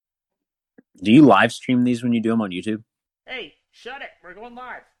Do you live stream these when you do them on YouTube? Hey, shut it. We're going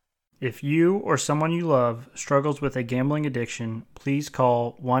live. If you or someone you love struggles with a gambling addiction, please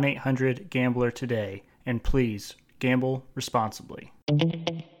call 1 800 GAMBLER today and please gamble responsibly.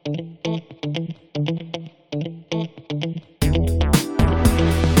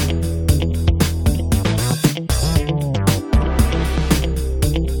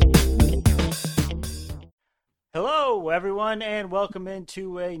 Hello, everyone, and welcome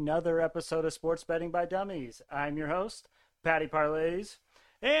into another episode of Sports Betting by Dummies. I'm your host, Patty Parlays,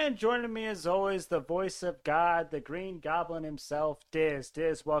 and joining me as always, the voice of God, the Green Goblin himself, Diz.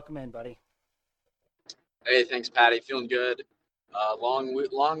 Diz, welcome in, buddy. Hey, thanks, Patty. Feeling good.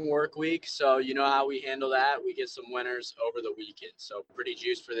 Long work week, so you know how we handle that. We get some winners over the weekend, so pretty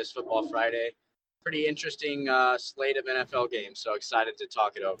juiced for this Football Friday. Pretty interesting slate of NFL games, so excited to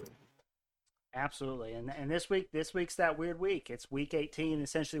talk it over. Absolutely, and this week's that weird week. It's week 18.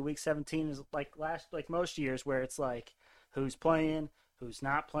 Essentially, week 17 is like most years, where it's like who's playing, who's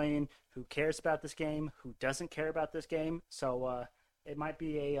not playing, who cares about this game, who doesn't care about this game. So it might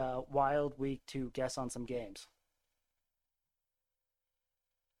be a wild week to guess on some games.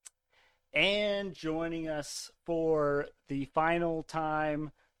 And joining us for the final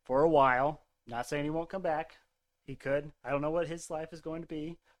time for a while, not saying he won't come back. He could. I don't know what his life is going to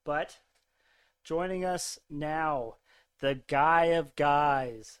be, but joining us now, the guy of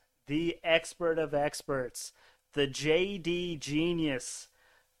guys, the expert of experts, the JD genius,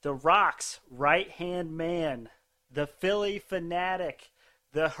 the Rock's right-hand man, the Philly fanatic,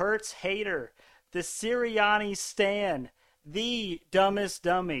 the Hurts hater, the Sirianni stan, the dumbest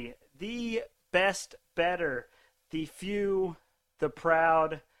dummy, the best better, the few, the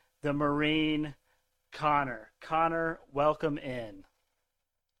proud, the Marine, Connor. Connor, welcome in.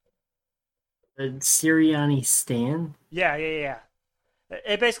 Sirianni stan? Yeah.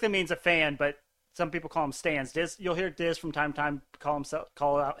 It basically means a fan, but some people call them stans. Diz, you'll hear Diz from time to time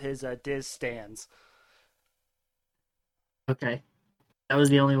call out his Diz stans. Okay. That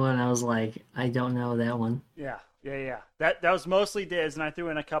was the only one I was like, I don't know that one. Yeah. That was mostly Diz, and I threw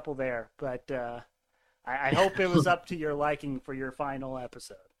in a couple there, but I hope it was up to your liking for your final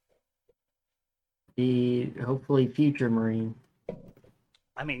episode. The hopefully future Marine.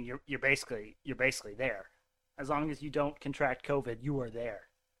 I mean, you're basically there. As long as you don't contract COVID, you are there.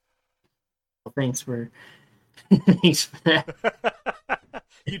 Well, thanks for that.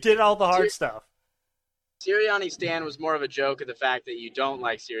 You did all the hard stuff. Sirianni stan was more of a joke of the fact that you don't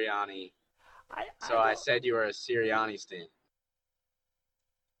like Sirianni. I said you were a Sirianni stan.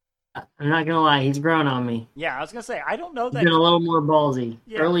 I'm not gonna lie, he's grown on me. Yeah, I was gonna say I don't know that. He's been a little more ballsy.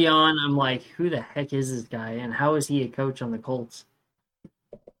 Yeah. Early on, I'm like, who the heck is this guy, and how is he a coach on the Colts?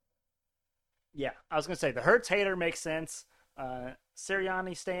 Yeah, I was gonna say the Hurts hater makes sense.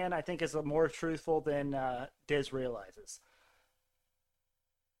 Sirianni stan, I think, is more truthful than Diz realizes.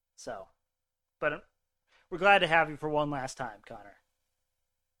 So, but we're glad to have you for one last time, Connor.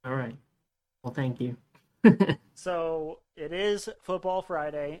 All right. Well, thank you. So it is Football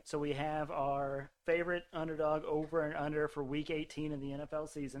Friday, so we have our favorite underdog over and under for Week 18 of the NFL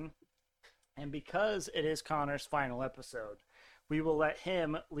season. And because it is Connor's final episode, we will let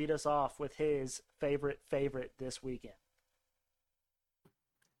him lead us off with his favorite this weekend.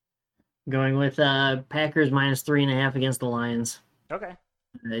 Going with Packers minus 3.5 against the Lions. Okay.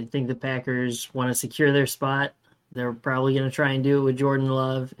 I think the Packers want to secure their spot. They're probably going to try and do it with Jordan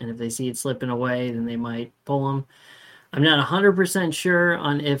Love, and if they see it slipping away, then they might pull him. I'm not 100% sure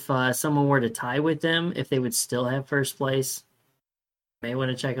on if someone were to tie with them, if they would still have first place. May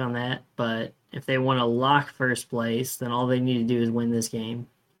want to check on that, but if they want to lock first place, then all they need to do is win this game.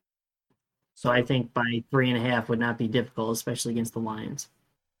 So I think by 3.5 would not be difficult, especially against the Lions.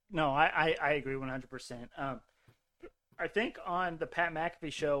 No, I agree 100%. I think on the Pat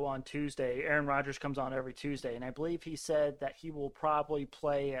McAfee show on Tuesday, Aaron Rodgers comes on every Tuesday, and I believe he said that he will probably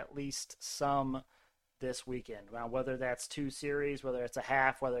play at least some this weekend. Now, whether that's 2 series, whether it's a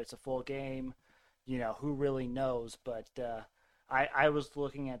half, whether it's a full game, who really knows? But I was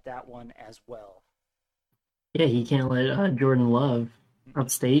looking at that one as well. Yeah, he can't let Jordan Love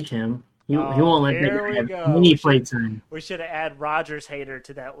upstage him. He won't let that have any play time. We should have added Rodgers hater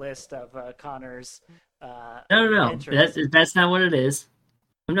to that list of Connor's. No. That's not what it is.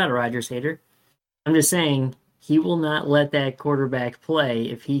 I'm not a Rodgers hater. I'm just saying he will not let that quarterback play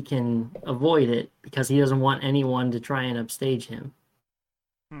if he can avoid it because he doesn't want anyone to try and upstage him.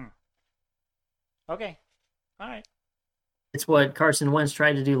 Okay. All right. It's what Carson Wentz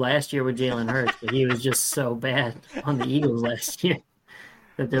tried to do last year with Jalen Hurts, but he was just so bad on the Eagles last year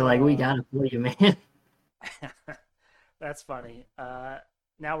that they're like, we got to play you, man. That's funny.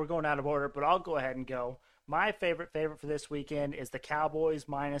 now we're going out of order, but I'll go ahead and go. My favorite for this weekend is the Cowboys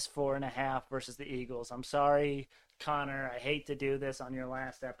 -4.5 versus the Eagles. I'm sorry, Connor. I hate to do this on your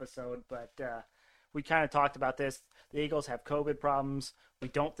last episode, but we kind of talked about this. The Eagles have COVID problems. We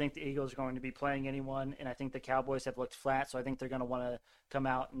don't think the Eagles are going to be playing anyone, and I think the Cowboys have looked flat, so I think they're going to want to come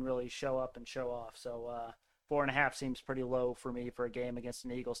out and really show up and show off. So 4.5 seems pretty low for me for a game against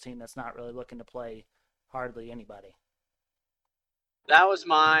an Eagles team that's not really looking to play hardly anybody. That was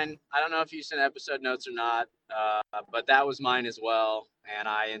mine. I don't know if you sent episode notes or not, but that was mine as well, and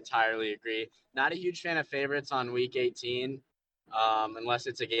I entirely agree. Not a huge fan of favorites on Week 18, unless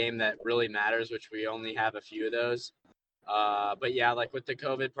it's a game that really matters, which we only have a few of those. But yeah, like with the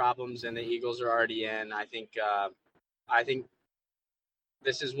COVID problems and the Eagles are already in, I think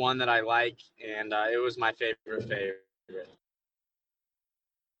this is one that I like, and it was my favorite.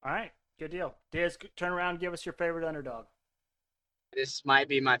 All right, good deal. Diz, turn around and give us your favorite underdog. This might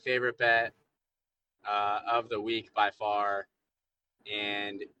be my favorite bet of the week by far,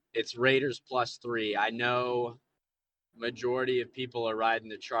 and it's Raiders +3. I know majority of people are riding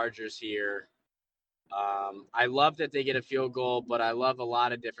the Chargers here. I love that they get a field goal, but I love a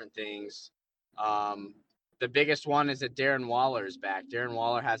lot of different things. The biggest one is that Darren Waller is back. Darren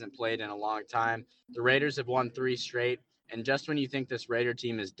Waller hasn't played in a long time. The Raiders have won 3 straight, and just when you think this Raider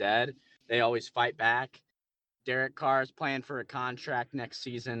team is dead, they always fight back. Derek Carr is playing for a contract next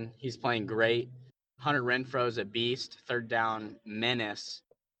season. He's playing great. Hunter Renfro's a beast, third down menace.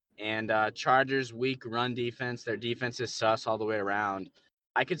 And Chargers' weak run defense. Their defense is sus all the way around.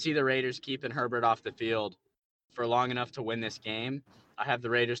 I could see the Raiders keeping Herbert off the field for long enough to win this game. I have the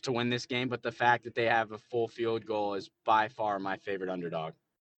Raiders to win this game, but the fact that they have a full field goal is by far my favorite underdog.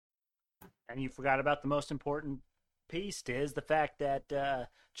 And you forgot about the most important piece is the fact that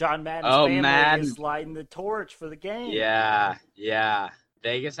John Madden's family is lighting the torch for the game. Yeah.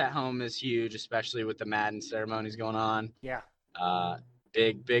 Vegas at home is huge, especially with the Madden ceremonies going on. Yeah.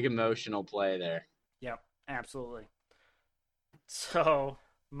 Big emotional play there. Yep, absolutely. So,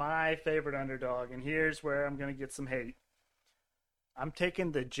 my favorite underdog, and here's where I'm going to get some hate. I'm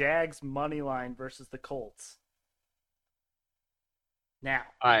taking the Jags money line versus the Colts. Now.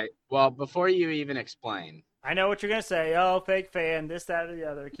 All right. Well, before you even explain. I know what you're going to say. Oh, fake fan, this, that, or the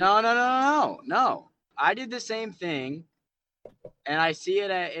other. No. I did the same thing, and I see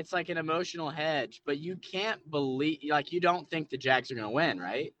it it's like an emotional hedge, but you can't believe, like, you don't think the Jags are going to win,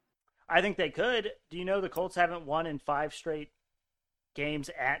 right? I think they could. Do you know the Colts haven't won in 5 straight games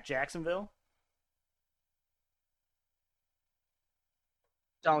at Jacksonville?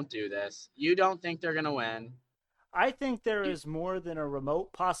 Don't do this. You don't think they're going to win? I think there is more than a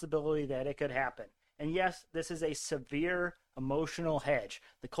remote possibility that it could happen. And yes, this is a severe emotional hedge.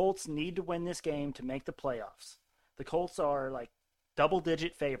 The Colts need to win this game to make the playoffs. The Colts are like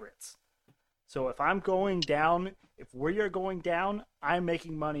double-digit favorites. So if I'm going down, if we are going down, I'm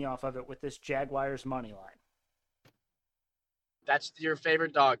making money off of it with this Jaguars money line. That's your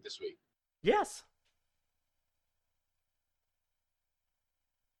favorite dog this week? Yes.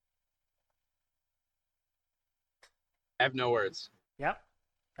 I have no words. Yep.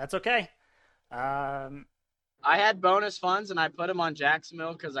 That's okay. I had bonus funds and I put them on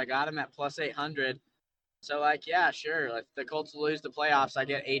Jacksonville because I got them at +800. So, like, yeah, sure. If the Colts lose the playoffs, I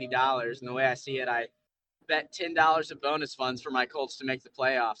get $80. And the way I see it, I bet $10 of bonus funds for my Colts to make the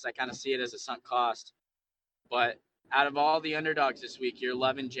playoffs. I kind of see it as a sunk cost. But out of all the underdogs this week, you're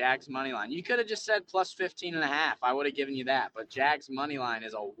loving Jags money line. You could have just said +15.5. I would have given you that. But Jags money line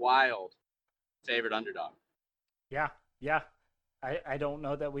is a wild favorite underdog. Yeah. I don't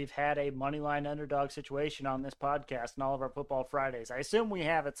know that we've had a money line underdog situation on this podcast and all of our Football Fridays. I assume we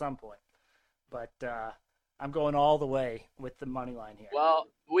have at some point. But I'm going all the way with the money line here. Well,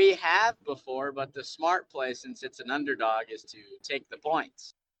 we have before, but the smart play, since it's an underdog, is to take the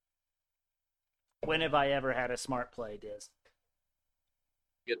points. When have I ever had a smart play, Diz?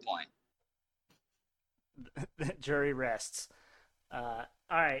 Good point. The jury rests. All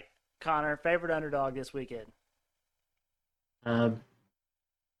right, Connor, favorite underdog this weekend? Even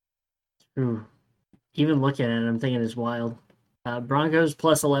looking at it, I'm thinking it's wild. Broncos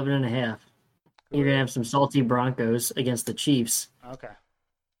 +11.5. You're going to have some salty Broncos against the Chiefs. Okay.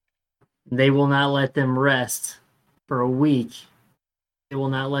 They will not let them rest for a week. They will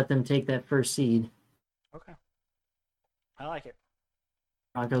not let them take that first seed. Okay. I like it.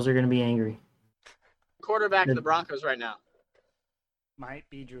 Broncos are going to be angry. Quarterback of the Broncos right now. Might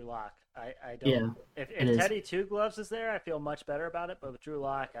be Drew Lock. I don't. Yeah, if Teddy Two Gloves is there, I feel much better about it. But with Drew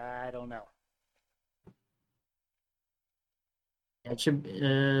Lock, I don't know. It should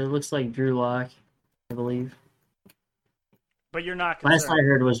looks like Drew Lock, I believe. But you're not Last concerned. I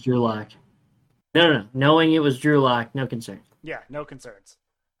heard was Drew Lock. No. Knowing it was Drew Lock, no concern. Yeah, no concerns.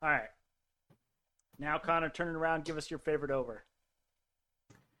 All right. Now, Connor, turn it around. Give us your favorite over.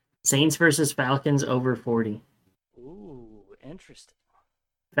 Saints versus Falcons over 40. Ooh, interesting.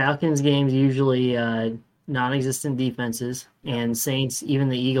 Falcons games usually non-existent defenses, and Saints, even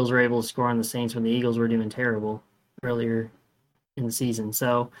the Eagles were able to score on the Saints when the Eagles were doing terrible earlier in the season.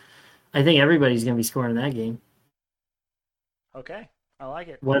 So I think everybody's going to be scoring in that game. Okay, I like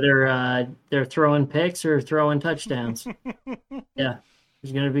it. Whether they're throwing picks or throwing touchdowns. Yeah,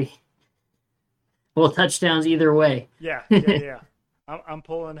 there's going to be touchdowns either way. Yeah. I'm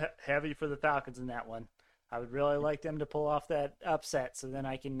pulling heavy for the Falcons in that one. I would really like them to pull off that upset, so then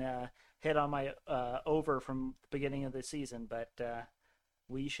I can hit on my over from the beginning of the season. But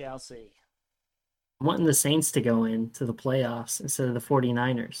we shall see. I'm wanting the Saints to go into the playoffs instead of the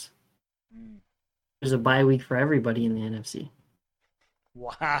 49ers. There's a bye week for everybody in the NFC.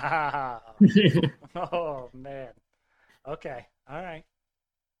 Wow. Oh, man. Okay. All right.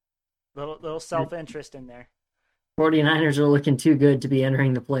 Little self-interest in there. 49ers are looking too good to be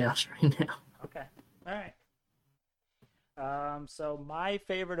entering the playoffs right now. Okay. All right. So my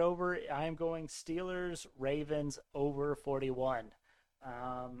favorite over, I'm going Steelers, Ravens over 41.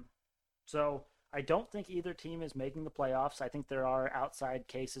 So I don't think either team is making the playoffs. I think there are outside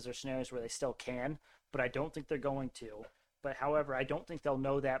cases or scenarios where they still can, but I don't think they're going to. But however, I don't think they'll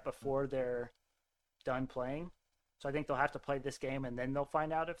know that before they're done playing. So I think they'll have to play this game and then they'll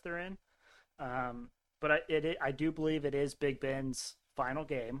find out if they're in. But I do believe it is Big Ben's final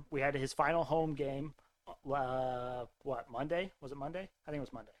game. We had his final home game. Monday? Was it Monday? I think it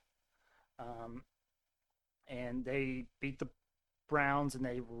was Monday. And they beat the Browns, and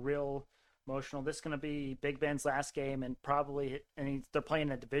they were real emotional. This is going to be Big Ben's last game, and they're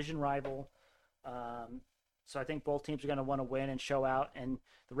playing a division rival. So I think both teams are going to want to win and show out, and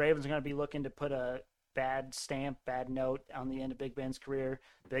the Ravens are going to be looking to put a bad note on the end of Big Ben's career.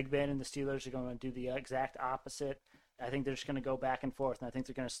 Big Ben and the Steelers are going to do the exact opposite. I think they're just going to go back and forth, and I think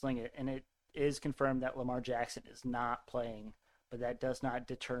they're going to sling it. And it is confirmed that Lamar Jackson is not playing, but that does not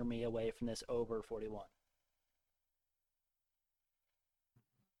deter me away from this over 41.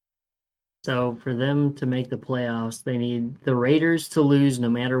 So for them to make the playoffs, they need the Raiders to lose no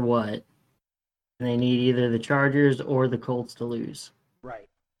matter what. And they need either the Chargers or the Colts to lose. Right.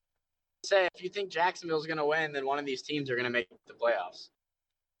 Say, if you think Jacksonville's going to win, then one of these teams are going to make the playoffs.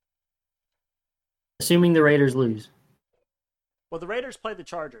 Assuming the Raiders lose. Well, the Raiders play the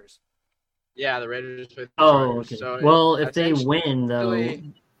Chargers. Yeah, the Raiders play the Chargers. Okay. So well, if they win, though,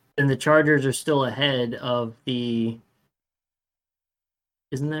 then the Chargers are still ahead of the...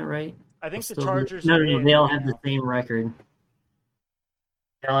 Isn't that right? I think the Chargers No, they all have the same record.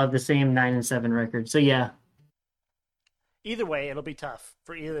 They'll have the same 9-7 record. So, yeah. Either way, it'll be tough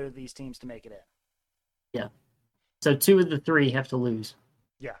for either of these teams to make it in. Yeah. So 2 of the 3 have to lose.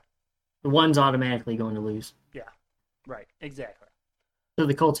 Yeah. The one's automatically going to lose. Yeah. Right. Exactly. So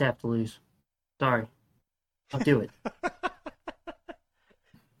the Colts have to lose. Sorry. I'll do it.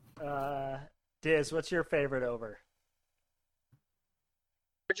 Diz, what's your favorite over?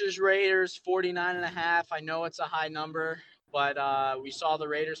 Chargers Raiders 49.5. I know it's a high number, but we saw the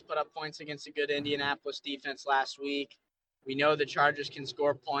Raiders put up points against a good Indianapolis defense last week. We know the Chargers can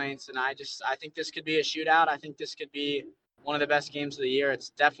score points, and I think this could be a shootout. I think this could be one of the best games of the year. It's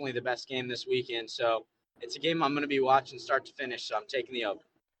definitely the best game this weekend. So it's a game I'm going to be watching start to finish, so I'm taking the over.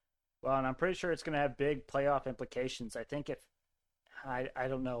 Well, and I'm pretty sure it's going to have big playoff implications. I think I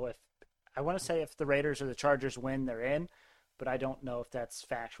don't know if – I want to say if the Raiders or the Chargers win, they're in, but I don't know if that's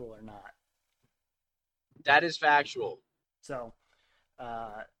factual or not. That is factual. So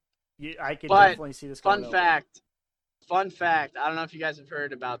I could definitely see this going over. Fun fact, I don't know if you guys have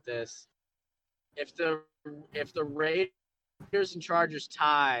heard about this. If the Raiders and Chargers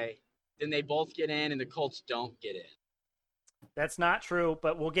tie, then they both get in and the Colts don't get in. That's not true,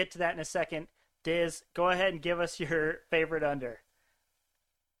 but we'll get to that in a second. Diz, go ahead and give us your favorite under.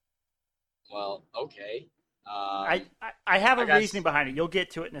 Well, okay. I have a reasoning behind it. You'll get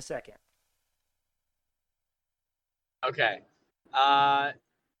to it in a second. Okay. I'll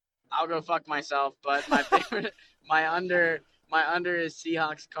go fuck myself, but my favorite, my under is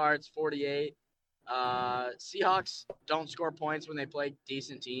Seahawks Cards 48. Seahawks don't score points when they play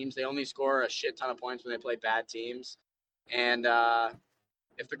decent teams. They only score a shit ton of points when they play bad teams. And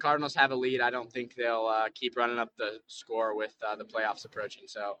if the Cardinals have a lead, I don't think they'll keep running up the score with the playoffs approaching.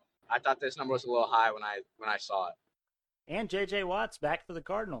 So I thought this number was a little high when I saw it. And J.J. Watt's back for the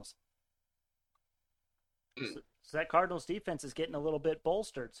Cardinals. So that Cardinals defense is getting a little bit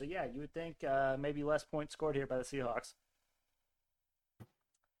bolstered. So, yeah, you would think maybe less points scored here by the Seahawks.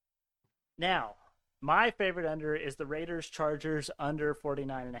 Now, my favorite under is the Raiders Chargers under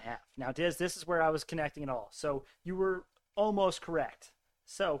 49.5. Now, Diz, this is where I was connecting it all. So you were almost correct.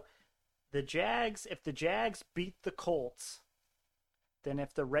 So if the Jags beat the Colts, then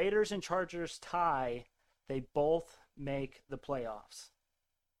if the Raiders and Chargers tie, they both make the playoffs.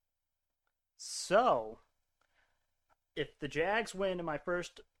 So if the Jags win in my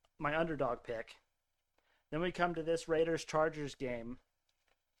underdog pick, then we come to this Raiders Chargers game,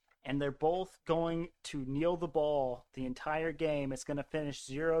 and they're both going to kneel the ball the entire game. It's going to finish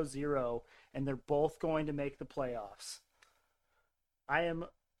 0-0, and they're both going to make the playoffs.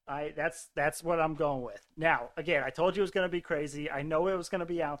 That's what I'm going with. Now, again, I told you it was going to be crazy. I know it was going to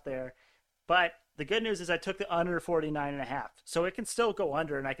be out there, but the good news is I took the under 49.5, so it can still go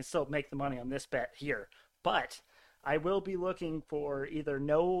under, and I can still make the money on this bet here. But I will be looking for either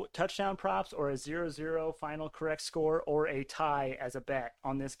no touchdown props or a 0-0 final correct score or a tie as a bet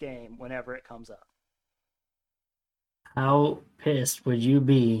on this game whenever it comes up. How pissed would you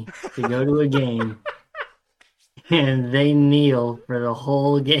be to go to a game and they kneel for the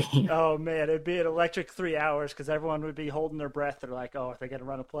whole game? Oh, man, it'd be an electric 3 hours because everyone would be holding their breath. They're like, oh, are they going to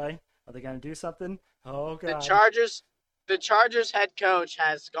run a play? Are they going to do something? Oh, God. The Chargers head coach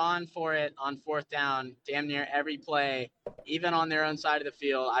has gone for it on fourth down damn near every play, even on their own side of the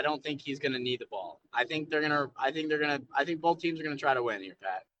field. I don't think he's going to need the ball. I think both teams are going to try to win here,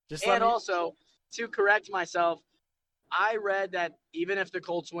 Pat. Also, to correct myself, I read that even if the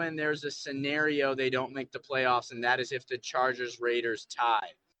Colts win, there's a scenario they don't make the playoffs, and that is if the Chargers-Raiders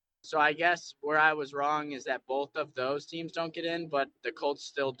tie. So I guess where I was wrong is that both of those teams don't get in, but the Colts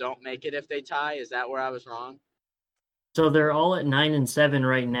still don't make it if they tie. Is that where I was wrong? So they're all at 9-7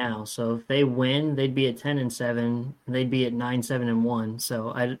 right now. So if they win, they'd be at 10-7, and they'd be at 9-7-1.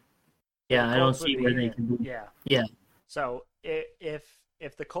 So I don't see where they can be. Yeah. So if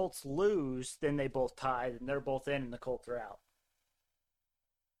the Colts lose, then they both tie, and they're both in, and the Colts are out.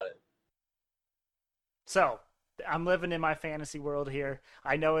 So I'm living in my fantasy world here.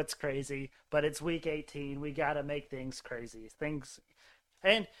 I know it's crazy, but it's week 18. We got to make things crazy.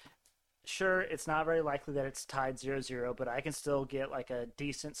 And sure, it's not very likely that it's tied 0-0, but I can still get like a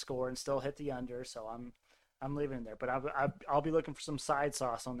decent score and still hit the under. So I'm leaving it there. But I'll be looking for some side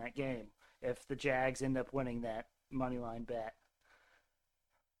sauce on that game if the Jags end up winning that money line bet.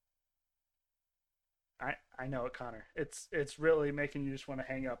 I know it, Connor. It's really making you just want to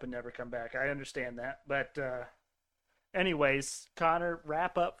hang up and never come back. I understand that. But anyways, Connor,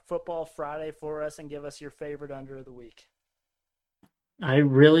 wrap up Football Friday for us and give us your favorite under of the week. I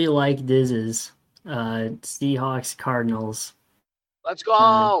really like Diz's Seahawks Cardinals. Let's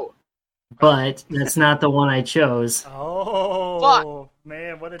go! But that's not the one I chose. Oh,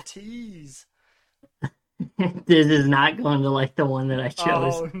 man, what a tease. Diz is not going to like the one that I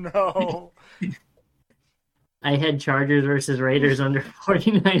chose. Oh, no. I had Chargers versus Raiders under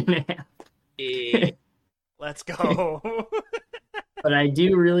 49.5. Let's go. But I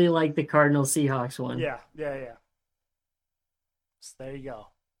do really like the Cardinals Seahawks one. Yeah. So there you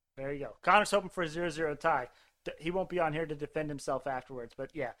go. Connor's hoping for a 0-0 tie. He won't be on here to defend himself afterwards, but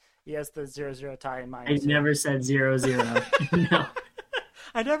yeah, he has the 0-0 tie in mind. I never said 0-0. No.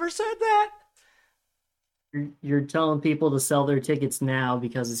 I never said that. You're telling people to sell their tickets now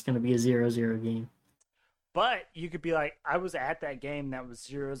because it's going to be a 0-0 game. But you could be like, I was at that game that was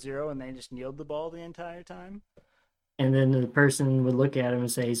 0-0 and they just kneeled the ball the entire time. And then the person would look at him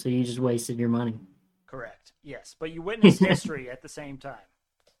and say, so you just wasted your money. Correct. Yes. But you witnessed history at the same time.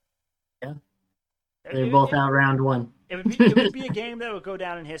 Yeah. They're both out round one. It would be a game that would go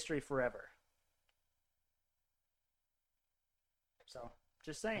down in history forever. So,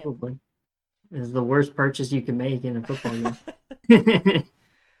 just saying. Probably. This is the worst purchase you can make in a football game.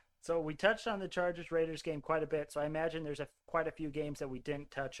 So we touched on the Chargers-Raiders game quite a bit, so I imagine there's quite a few games that we didn't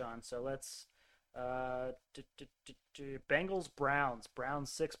touch on. So let's Bengals-Browns.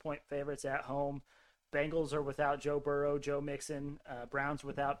 Browns 6-point favorites at home. Bengals are without Joe Burrow, Joe Mixon. Browns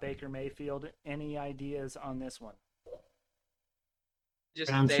without Baker Mayfield. Any ideas on this one?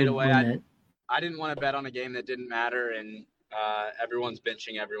 Just stayed away. I didn't want to bet on a game that didn't matter, and everyone's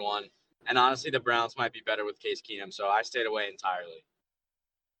benching everyone. And honestly, the Browns might be better with Case Keenum, so I stayed away entirely.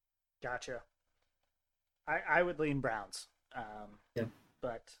 Gotcha. I would lean Browns. Yeah.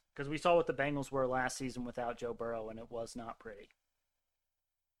 But because we saw what the Bengals were last season without Joe Burrow, and it was not pretty.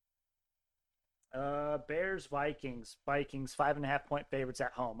 Bears, Vikings. Vikings, 5.5-point favorites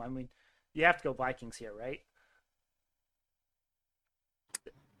at home. I mean, you have to go Vikings here, right?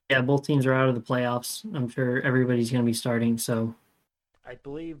 Yeah, both teams are out of the playoffs. I'm sure everybody's going to be starting, so. I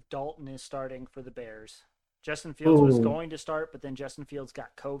believe Dalton is starting for the Bears. Justin Fields was going to start, but then Justin Fields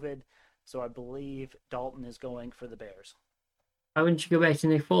got COVID. So I believe Dalton is going for the Bears. Why wouldn't you go back to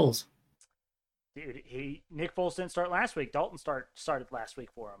Nick Foles? Dude, Nick Foles didn't start last week. Dalton started last week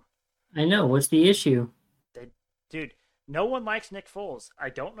for him. I know. What's the issue? Dude, no one likes Nick Foles. I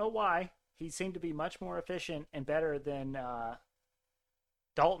don't know why. He seemed to be much more efficient and better than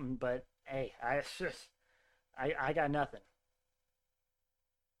Dalton, but hey, I got nothing.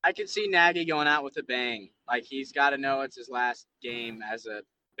 I could see Nagy going out with a bang. Like, he's got to know it's his last game as a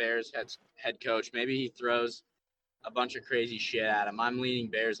Bears head coach. Maybe he throws a bunch of crazy shit at him. I'm leaning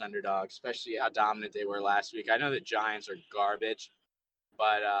Bears underdog, especially how dominant they were last week. I know the Giants are garbage,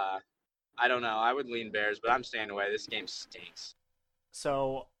 but I don't know. I would lean Bears, but I'm staying away. This game stinks.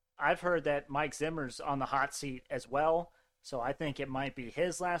 So I've heard that Mike Zimmer's on the hot seat as well. So I think it might be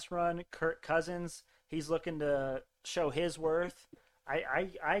his last run. Kirk Cousins, he's looking to show his worth.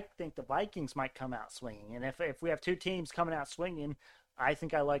 I think the Vikings might come out swinging. And if we have two teams coming out swinging, I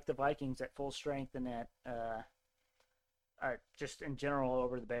think I like the Vikings at full strength and at just in general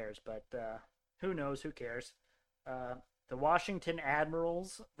over the Bears. But who knows? Who cares? The Washington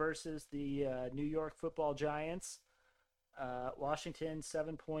Admirals versus the New York Football Giants. Washington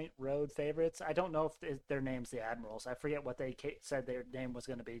 7-point road favorites. I don't know if their name's the Admirals. I forget what they said their name was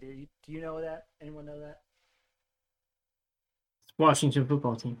going to be. Do you know that? Anyone know that? Washington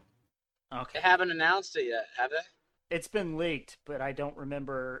football team. Okay. They haven't announced it yet, have they? It's been leaked, but I don't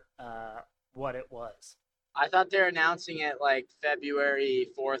remember what it was. I thought they're announcing it like February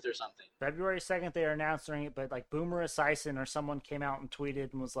 4th or something. February 2nd, they're announcing it, but like Boomer Esiason or someone came out and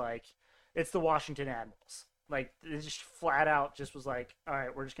tweeted and was like, it's the Washington Admirals. Like, it just flat out just was like, all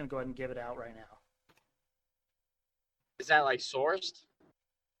right, we're just going to go ahead and give it out right now. Is that like sourced?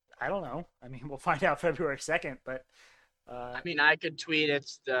 I don't know. I mean, we'll find out February 2nd, but... I mean, I could tweet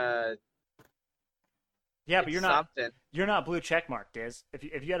it's the... Yeah, but you're not something. You're not blue check mark, Diz.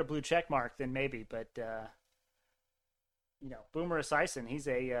 If you had a blue check mark, then maybe. But Boomer Esiason, he's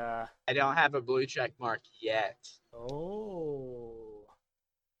a. I don't have a blue check mark yet. Oh.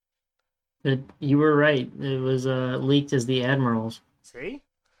 You were right. It was leaked as the Admirals. See.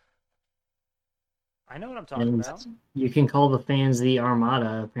 I know what I'm talking about. You can call the fans the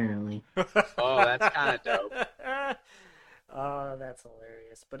Armada, apparently. Oh, that's kind of dope. Oh, that's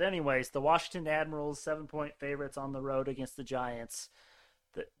hilarious. But anyways, the Washington Admirals 7-point favorites on the road against the Giants.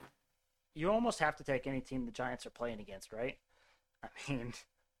 You almost have to take any team the Giants are playing against, right? I mean,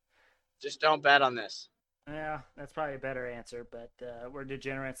 just don't bet on this. Yeah, that's probably a better answer. But we're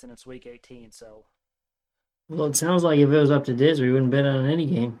degenerates and it's week 18, so. Well, it sounds like if it was up to Diz, we wouldn't bet on any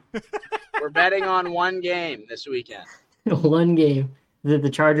game. We're betting on one game this weekend. One game. Is it the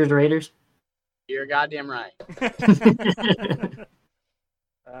Chargers-Raiders? You're goddamn right.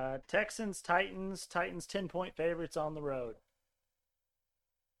 Texans, Titans 10-point favorites on the road.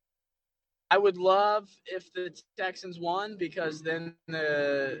 I would love if the Texans won because then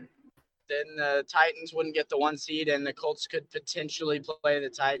the Titans wouldn't get the 1 seed and the Colts could potentially play the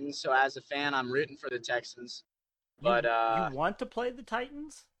Titans. So as a fan, I'm rooting for the Texans. But you want to play the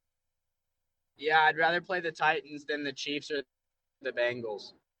Titans? Yeah, I'd rather play the Titans than the Chiefs or the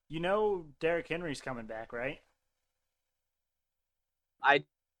Bengals. You know Derrick Henry's coming back, right? I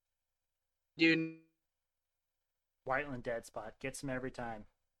do. Whiteland dead spot. Gets him every time.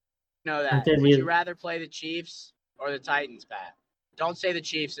 Know that. Would you rather play the Chiefs or the Titans, Pat? Don't say the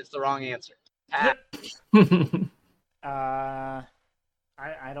Chiefs. It's the wrong answer. Pat. I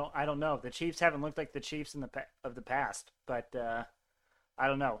don't know. The Chiefs haven't looked like the Chiefs of the past, but I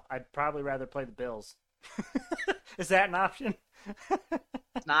don't know. I'd probably rather play the Bills. Is that an option?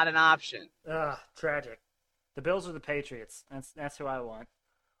 It's not an option. Ugh, tragic. The Bills are the Patriots. That's who I want.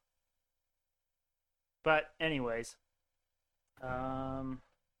 But anyways,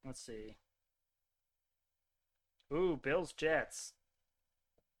 let's see. Ooh, Bills Jets.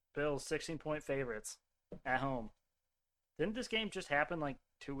 Bills 16-point favorites at home. Didn't this game just happen like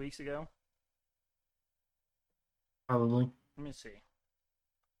 2 weeks ago? Probably. Let me see.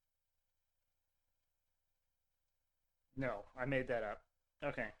 No, I made that up.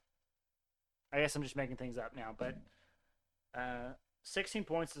 Okay. I guess I'm just making things up now, but 16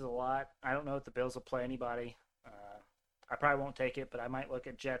 points is a lot. I don't know if the Bills will play anybody. I probably won't take it, but I might look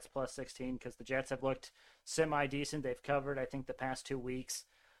at Jets plus 16 because the Jets have looked semi-decent. They've covered, I think, the past 2 weeks,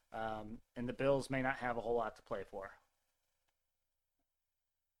 and the Bills may not have a whole lot to play for.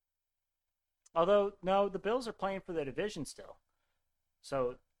 Although, no, the Bills are playing for the division still.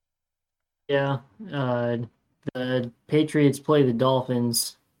 So, yeah, the Patriots play the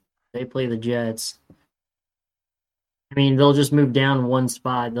Dolphins. They play the Jets. I mean, they'll just move down one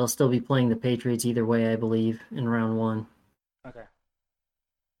spot. They'll still be playing the Patriots either way, I believe, in round 1. Okay.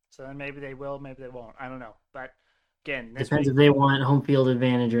 So then maybe they will, maybe they won't. I don't know. But again, Depends if they want home field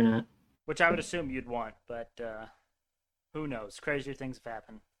advantage or not. which I would assume you'd want, but who knows? Crazier things have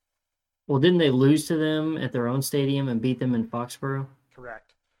happened. Well, didn't they lose to them at their own stadium and beat them in Foxborough?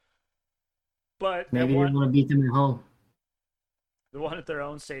 Correct. But Maybe they want to beat them at home. the one at their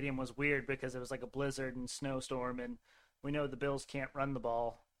own stadium was weird because it was like a blizzard and snowstorm, and we know the Bills can't run the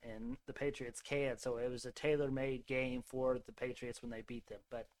ball, and the Patriots can, so it was a tailor-made game for the Patriots when they beat them.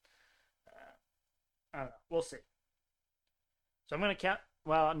 But I don't know. We'll see. So I'm going to count.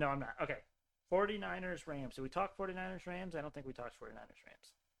 Well, no, I'm not. Okay. 49ers, Rams. Did we talk 49ers, Rams? I don't think we talked 49ers,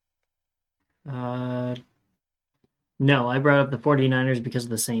 Rams. No, I brought up the 49ers because of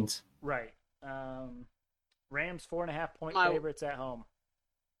the Saints. Right. Rams 4.5-point favorites at home.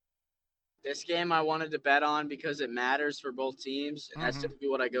 This game I wanted to bet on because it matters for both teams, and that's typically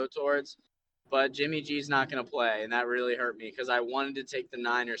what I go towards. But Jimmy G's not going to play, and that really hurt me because I wanted to take the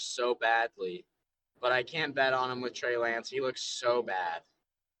Niners so badly. But I can't bet on him with Trey Lance. He looks so bad.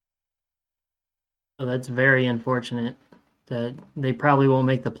 Oh, that's very unfortunate that they probably won't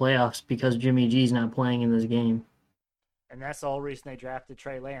make the playoffs because Jimmy G's not playing in this game. And that's the whole reason they drafted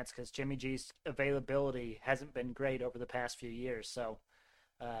Trey Lance, because Jimmy G's availability hasn't been great over the past few years. So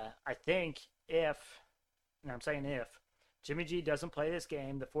I think if Jimmy G doesn't play this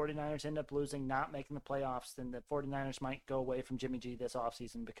game, the 49ers end up losing, not making the playoffs, then the 49ers might go away from Jimmy G this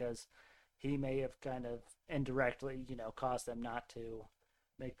offseason because he may have kind of indirectly, caused them not to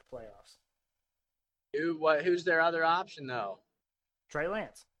make the playoffs. Who's their other option, though? Trey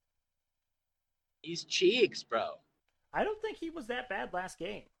Lance. He's cheeks, bro. I don't think he was that bad last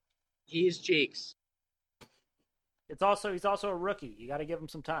game. He's cheeks. He's also a rookie. You got to give him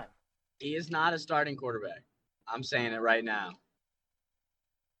some time. He is not a starting quarterback. I'm saying it right now.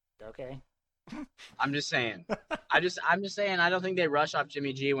 Okay. I'm just saying. I'm just saying. I don't think they rush off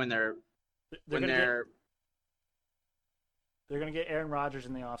Jimmy G when they're They're gonna get Aaron Rodgers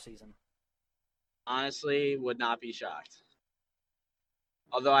in the offseason. Honestly, would not be shocked.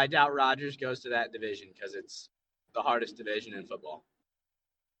 Although I doubt Rodgers goes to that division because it's the hardest division in football.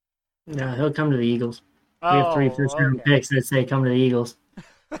 No, he'll come to the Eagles. We have 3 first-round picks that say come to the Eagles.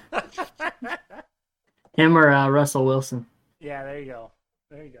 Him or Russell Wilson. Yeah, there you go.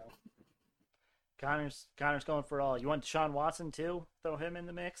 Connor's going for it all. You want Deshaun Watson too? Throw him in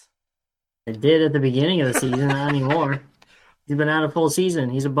the mix? I did at the beginning of the season, not anymore. He's been out a full season.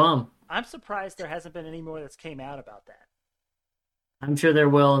 He's a bum. I'm surprised there hasn't been any more that's came out about that. I'm sure there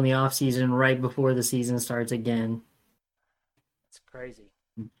will in the offseason right before the season starts again. It's crazy.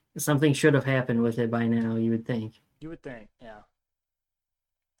 Something should have happened with it by now, you would think. You would think, yeah.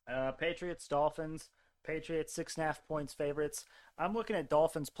 Patriots, Dolphins. Patriots 6.5 points favorites. I'm looking at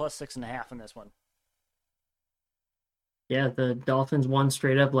Dolphins plus 6.5 in this one. Yeah, the Dolphins won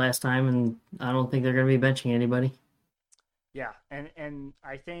straight up last time, and I don't think they're going to be benching anybody. Yeah, and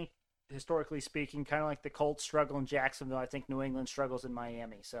I think, historically speaking, kind of like the Colts struggle in Jacksonville, I think New England struggles in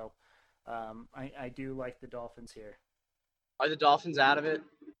Miami. So I do like the Dolphins here. Are the Dolphins out of it?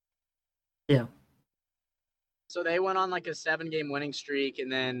 Yeah. So they went on like a 7-game winning streak, and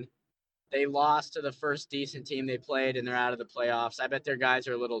then they lost to the first decent team they played, and they're out of the playoffs. I bet their guys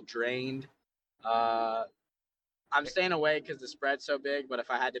are a little drained. I'm staying away because the spread's so big, but if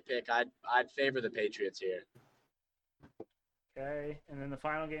I had to pick, I'd favor the Patriots here. Okay, and then the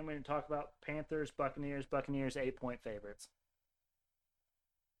final game we didn't talk about, Panthers, Buccaneers. Buccaneers 8-point favorites.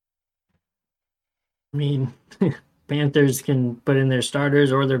 I mean, Panthers can put in their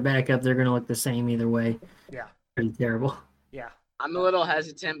starters or their backup. They're going to look the same either way. Yeah. Pretty terrible. Yeah. I'm a little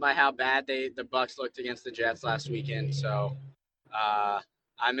hesitant by how bad the Bucs looked against the Jets last weekend, so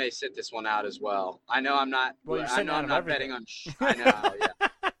I may sit this one out as well. I know I'm not. Well, I know I'm not betting on. I know. Yeah.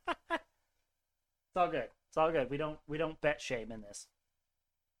 It's all good. It's all good. We don't bet shame in this.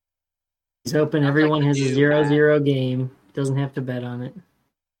 He's hoping everyone has a 0-0 game. Doesn't have to bet on it.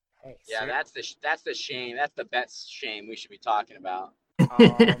 Hey, yeah, that's the shame. That's the bet shame we should be talking about.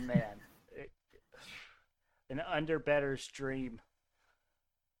 Oh man, an under-better's dream.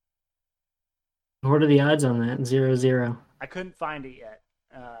 What are the odds on that? 0-0. I couldn't find it yet.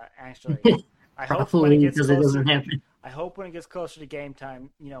 Actually, I hope when it gets closer, it doesn't happen. I hope when it gets closer to game time,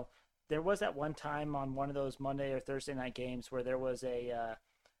 there was that one time on one of those Monday or Thursday night games where there was a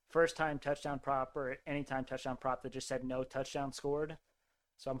first-time touchdown prop or anytime touchdown prop that just said no touchdown scored.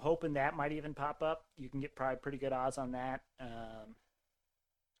 So I'm hoping that might even pop up. You can get probably pretty good odds on that.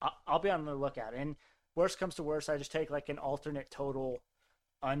 I'll be on the lookout. And worst comes to worst, I just take like an alternate total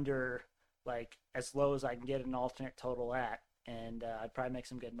under, like as low as I can get an alternate total at, and I'd probably make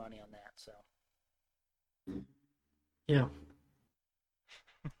some good money on that. So yeah.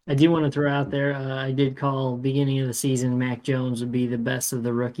 I do want to throw out there, I did call beginning of the season Mac Jones would be the best of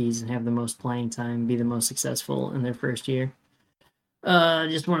the rookies and have the most playing time, be the most successful in their first year.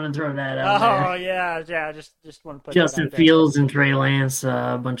 Just want to throw that out Oh there. yeah. Just want to put that Justin out there. Fields and Trey Lance,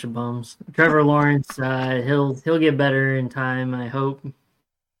 a bunch of bums. Trevor Lawrence, he'll get better in time, I hope,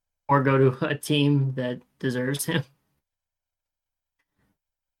 or go to a team that deserves him.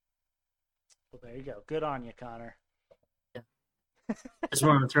 Well, there you go. Good on you, Connor. Just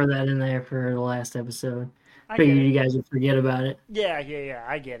want to throw that in there for the last episode. I get Figured it. you guys would forget about it. Yeah.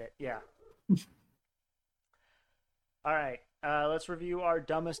 I get it. Yeah. All right. Let's review our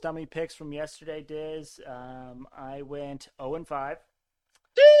dumbest dummy picks from yesterday, Diz. I went 0-5.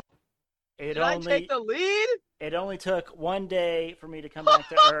 Did I take the lead? It only took one day for me to come back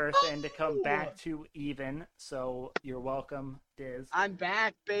to Earth and to come back to even. So you're welcome, Diz. I'm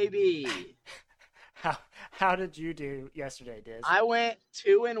back, baby. How did you do yesterday, Diz? I went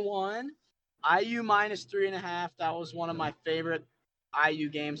 2-1. IU -3.5. That was one of my favorite IU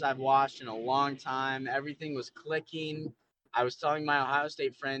games I've watched in a long time. Everything was clicking. I was telling my Ohio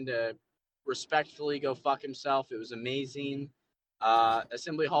State friend to respectfully go fuck himself. It was amazing.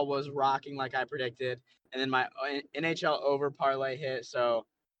 Assembly Hall was rocking like I predicted. And then my NHL over parlay hit. So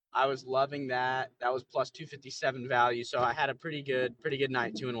I was loving that. That was plus 257 value. So I had a pretty good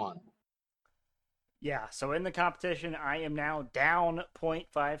night, 2-1. Yeah, so in the competition, I am now down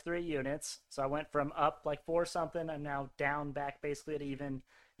 0.53 units. So I went from up like 4 something. I'm now down back basically at even.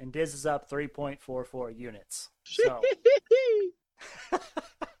 And Diz is up 3.44 units. So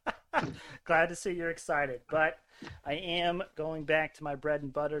glad to see you're excited. But I am going back to my bread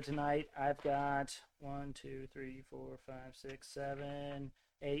and butter tonight. I've got 1, 2, 3, 4, 5, 6, 7,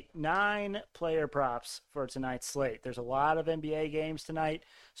 8, 9 player props for tonight's slate. There's a lot of NBA games tonight,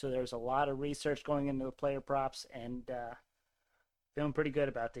 so there's a lot of research going into the player props, and feeling pretty good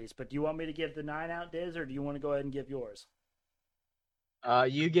about these. But do you want me to give the 9 out, Diz, or do you want to go ahead and give yours?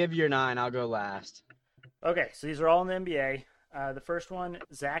 You give your 9. I'll go last. Okay, so these are all in the NBA. The first one,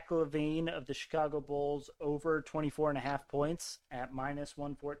 Zach LaVine of the Chicago Bulls, over 24.5 points at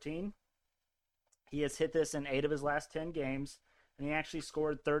 -114. He has hit this in 8 of his last 10 games, and he actually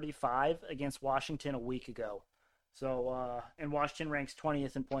scored 35 against Washington a week ago. So, and Washington ranks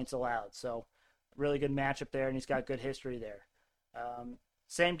 20th in points allowed. So, really good matchup there, and he's got good history there.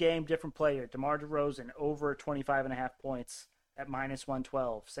 Same game, different player. DeMar DeRozan, over 25.5 points at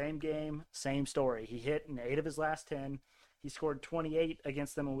 -112. Same game, same story. He hit in 8 of his last 10. He scored 28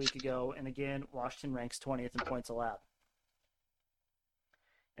 against them a week ago, and again, Washington ranks 20th in points allowed.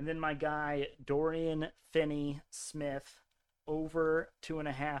 And then my guy, Dorian Finney-Smith, over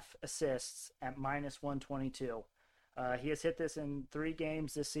 2.5 assists at -122. He has hit this in 3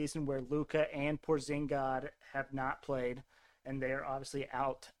 games this season where Luka and Porzingis have not played, and they are obviously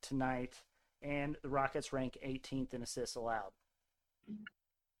out tonight. And the Rockets rank 18th in assists allowed.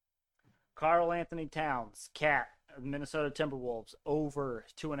 Karl Anthony Towns, Cat, Minnesota Timberwolves, over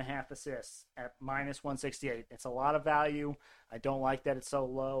 2.5 assists at -168. It's a lot of value. I don't like that it's so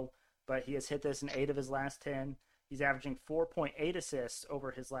low, but he has hit this in 8 of his last 10. He's averaging 4.8 assists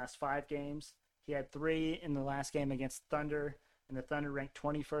over his last 5 games. He had 3 in the last game against Thunder, and the Thunder ranked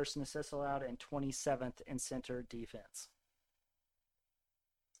 21st in assists allowed and 27th in center defense.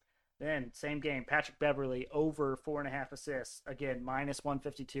 Then, same game, Patrick Beverley, over 4.5 assists. Again,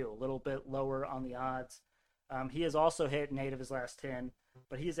 -152, a little bit lower on the odds. He has also hit in 8 of his last 10,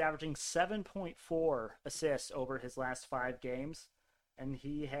 but he is averaging 7.4 assists over his last 5 games, and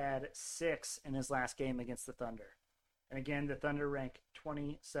he had 6 in his last game against the Thunder. And again, the Thunder rank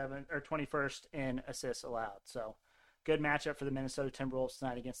 21st in assists allowed. So, good matchup for the Minnesota Timberwolves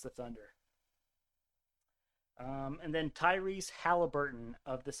tonight against the Thunder. And then Tyrese Halliburton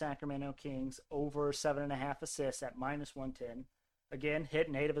of the Sacramento Kings, over 7.5 assists at -110. Again, hit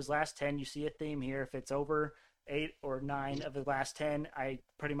in 8 of his last 10. You see a theme here. If it's over 8 or 9 of the last 10, I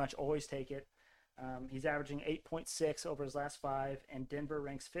pretty much always take it. He's averaging 8.6 over his last 5, and Denver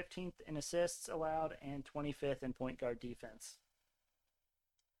ranks 15th in assists allowed and 25th in point guard defense.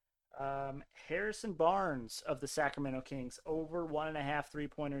 Harrison Barnes of the Sacramento Kings, over 1.5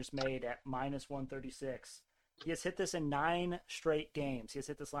 3-pointers made at -136. He has hit this in 9 straight games. He has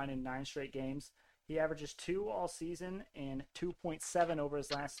hit this line in 9 straight games. He averages 2 all season and 2.7 over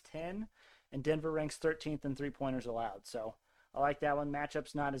his last 10. And Denver ranks 13th in 3-pointers allowed. So I like that one.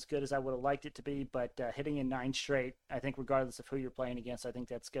 Matchup's not as good as I would have liked it to be, but hitting in 9 straight, I think regardless of who you're playing against, I think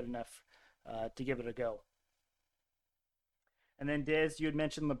that's good enough to give it a go. And then Diz, you had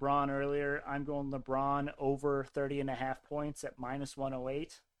mentioned LeBron earlier. I'm going LeBron over 30.5 points at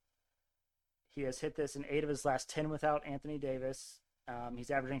 -108. He has hit this in 8 of his last 10 without Anthony Davis.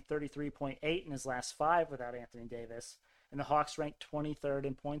 He's averaging 33.8 in his last 5 without Anthony Davis. And the Hawks ranked 23rd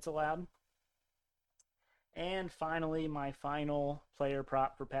in points allowed. And finally, my final player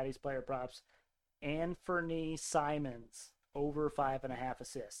prop for Patty's player props, Anthony Simons, over 5.5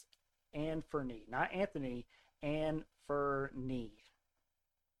 assists. Anthony, not Anthony, Anthony.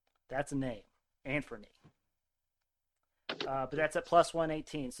 That's a name, Anthony. But that's at plus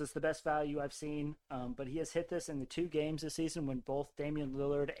 118, so it's the best value I've seen. But he has hit this in the 2 games this season when both Damian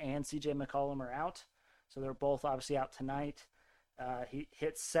Lillard and CJ McCollum are out. So they're both obviously out tonight. He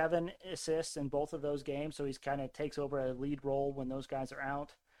hit 7 assists in both of those games, so he's kind of takes over a lead role when those guys are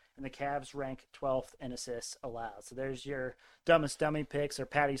out. And the Cavs rank 12th in assists allowed. So there's your dumbest dummy picks or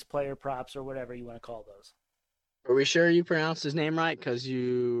Patty's player props or whatever you want to call those. Are we sure you pronounced his name right? Because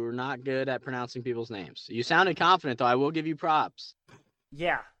you're not good at pronouncing people's names. You sounded confident, though. I will give you props.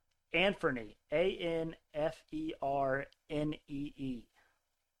 Yeah, Anthony, Anfernee.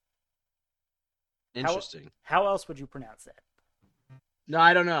 Interesting. How else would you pronounce that? No,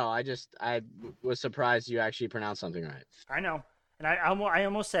 I don't know. I was surprised you actually pronounced something right. I know. And I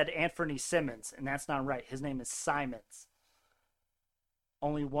almost said Anthony Simmons, and that's not right. His name is Simons.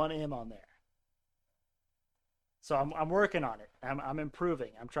 Only one M on there. So I'm working on it. I'm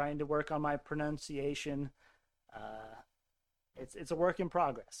improving. I'm trying to work on my pronunciation. It's a work in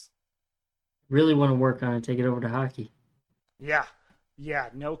progress. Really want to work on it. Take it over to hockey. Yeah,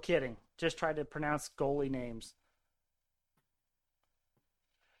 no kidding. Just try to pronounce goalie names.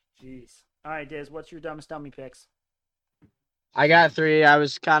 Jeez. All right, Diz, what's your dumbest dummy picks? I got 3. I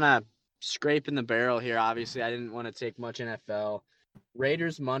was kind of scraping the barrel here. Obviously, I didn't want to take much NFL.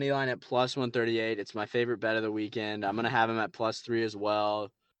 Raiders money line at plus 138. It's my favorite bet of the weekend. I'm going to have them at plus 3 as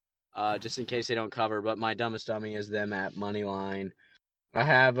well, just in case they don't cover. But my dumbest dummy is them at money line. I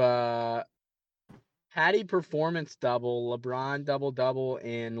have Patty performance double, LeBron double,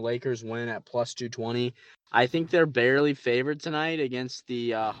 and Lakers win at plus 220. I think they're barely favored tonight against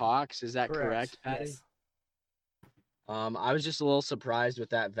the Hawks. Is that correct, Patty? Yes. I was just a little surprised with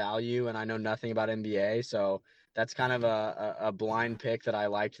that value, and I know nothing about NBA, so that's kind of a blind pick that I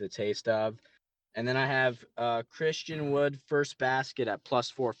liked the taste of. And then I have Christian Wood first basket at plus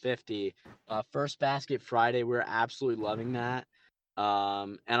 450. First basket Friday, we're absolutely loving that.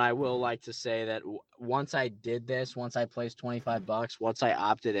 And I will like to say that once I did this, once I placed $25, once I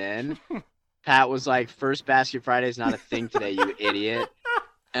opted in, Pat was like, first basket Friday is not a thing today, you idiot.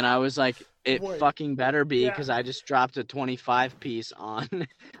 And I was like, it fucking better be, because I just dropped a 25 piece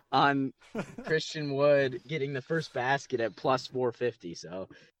on Christian Wood getting the first basket at plus 450. So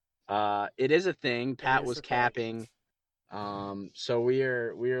it is a thing. Pat was capping. So we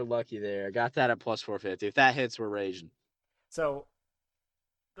are lucky there. I got that at plus 450. If that hits, we're raging. So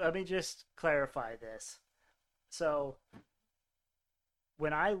let me just clarify this. So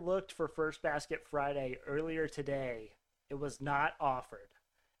when I looked for First Basket Friday earlier today, it was not offered.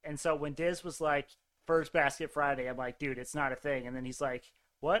 And so when Diz was like, First Basket Friday, I'm like, dude, it's not a thing. And then he's like,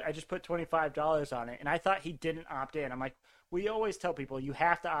 what? I just put $25 on it. And I thought he didn't opt in. I'm like, we always tell people you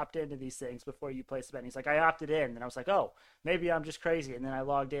have to opt into these things before you place a bet. And he's like, I opted in. And I was like, oh, maybe I'm just crazy. And then I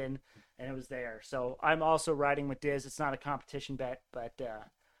logged in and it was there. So I'm also riding with Diz. It's not a competition bet, but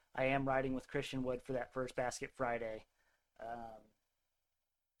I am riding with Christian Wood for that First Basket Friday.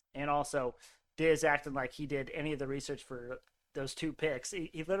 And also, Diz acting like he did any of the research for those 2 picks.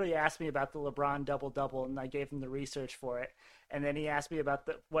 He literally asked me about the LeBron double-double, and I gave him the research for it. And then he asked me about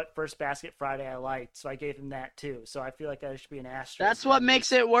what First Basket Friday I liked, so I gave him that too. So I feel like I should be an asterisk. That's what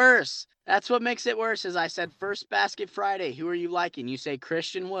makes it worse. That's what makes it worse is I said, First Basket Friday, who are you liking? You say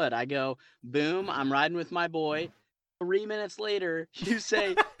Christian Wood. I go, boom, I'm riding with my boy. 3 minutes later, you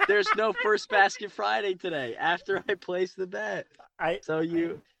say, there's no First Basket Friday today after I placed the bet.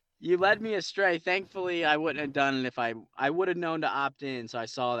 You led me astray. Thankfully, I wouldn't have done it if I would have known to opt in, so I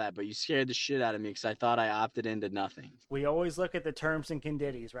saw that. But you scared the shit out of me because I thought I opted into nothing. We always look at the terms and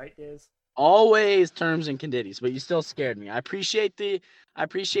conditions, right, Diz? Always terms and conditions, but you still scared me. I appreciate the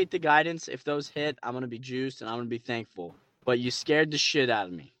guidance. If those hit, I'm gonna be juiced and I'm gonna be thankful. But you scared the shit out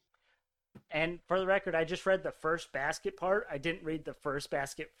of me. And for the record, I just read the First Basket part. I didn't read the First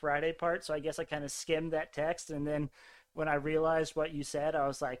Basket Friday part, so I guess I kind of skimmed that text, and then when I realized what you said, I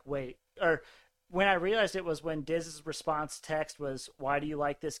was like, wait. Or when I realized it was when Diz's response text was, why do you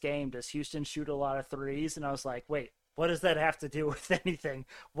like this game? Does Houston shoot a lot of threes? And I was like, wait, what does that have to do with anything?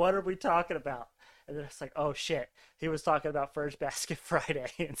 What are we talking about? And then it's like, oh, shit. He was talking about First Basket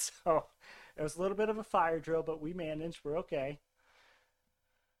Friday. And so it was a little bit of a fire drill, but we managed. We're okay.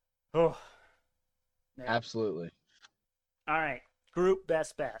 Oh. Man. Absolutely. All right. Group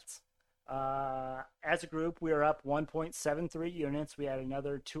best bets. As a group, we are up 1.73 units. We had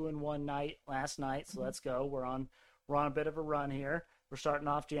another 2-1 night last night, so let's go. We're on a bit of a run here. We're starting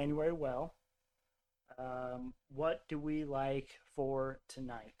off January well. What do we like for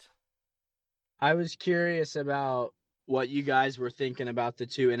tonight? I was curious about what you guys were thinking about the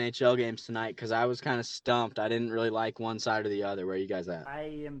 2 NHL games tonight, because I was kind of stumped. I didn't really like one side or the other. Where are you guys at?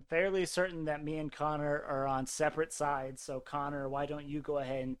 I am fairly certain that me and Connor are on separate sides. So, Connor, why don't you go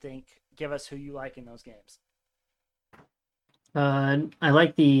ahead and give us who you like in those games? I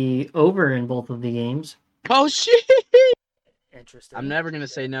like the over in both of the games. Oh, shit! Interesting. I'm never going to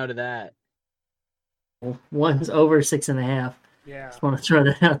say no to that. One's over 6.5. Yeah. Just want to throw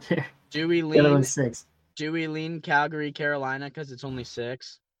that out there. Do we The other lean, one's 6. Calgary, Carolina, because it's only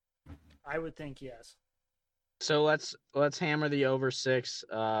 6? I would think yes. So let's hammer the over 6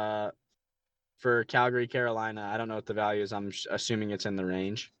 for Calgary, Carolina. I don't know what the value is. I'm assuming it's in the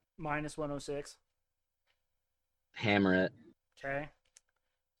range. Minus 106. Hammer it. Okay.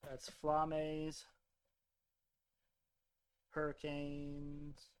 That's Flames,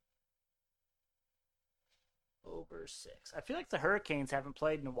 Hurricanes, over 6. I feel like the Hurricanes haven't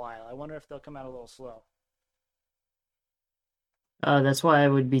played in a while. I wonder if they'll come out a little slow. That's why I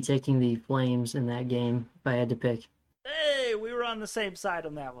would be taking the Flames in that game if I had to pick. Hey, we were on the same side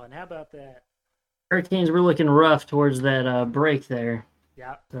on that one. How about that? Hurricanes were looking rough towards that break there.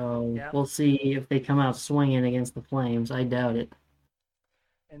 Yeah. So Yep. We'll see if they come out swinging against the Flames. I doubt it.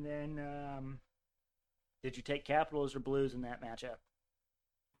 And then, did you take Capitals or Blues in that matchup?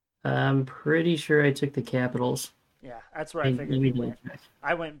 I'm pretty sure I took the Capitals. Yeah, that's where I figured Let me you went. double check.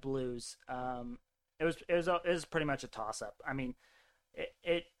 I went Blues. It was pretty much a toss up. I mean,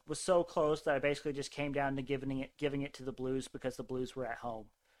 it was so close that I basically just came down to giving it to the Blues because the Blues were at home.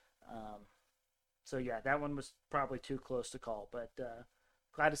 So yeah, that one was probably too close to call, but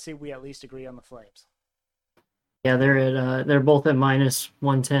glad to see we at least agree on the Flames. Yeah, they're both at minus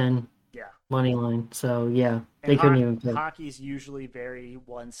 110 Yeah. money line. So yeah, they And couldn't even pick. hockey's usually very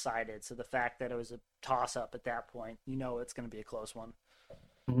one-sided, so the fact that it was a toss-up at that point, it's going to be a close one.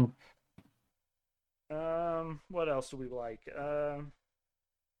 Mhm. What else do we like?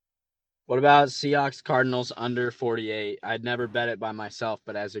 What about Seahawks Cardinals under 48? I'd never bet it by myself,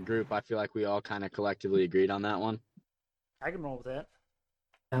 but as a group, I feel like we all kind of collectively agreed on that one. I can roll with that.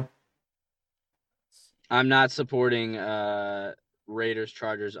 Yeah. I'm not supporting Raiders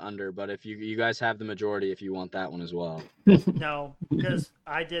Chargers under, but if you guys have the majority, if you want that one as well. No, because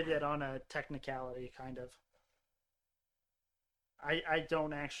I did it on a technicality, kind of. I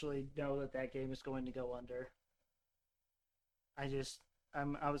don't actually know that game is going to go under. I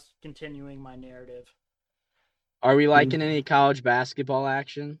was continuing my narrative. Are we liking any college basketball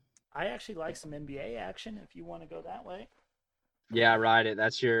action? I actually like some NBA action if you want to go that way. Yeah, ride it.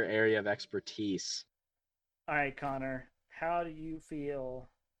 That's your area of expertise. All right, Connor, how do you feel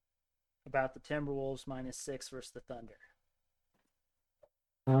about the Timberwolves minus 6 versus the Thunder?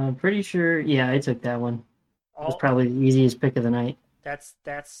 I'm pretty sure. Yeah, I took that one. It was All, probably the easiest pick of the night. that's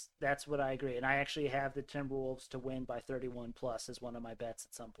what I agree, and I actually have the Timberwolves to win by 31 plus as one of my bets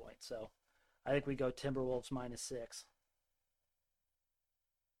at some point. So I think we go Timberwolves minus 6.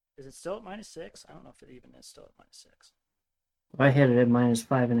 Is it still at minus 6? I don't know if it even is still at minus 6. I had it at minus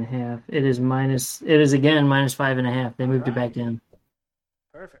 5.5. It is again minus 5.5. They moved it back down.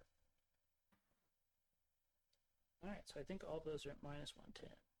 Perfect. All right, so I think all of those are at minus 110.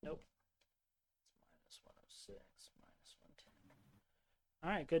 Nope. It's minus 106, minus 110. All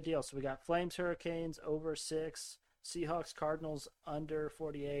right, good deal. So we got Flames, Hurricanes over 6, Seahawks, Cardinals under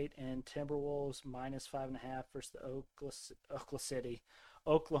 48, and Timberwolves minus 5.5 versus the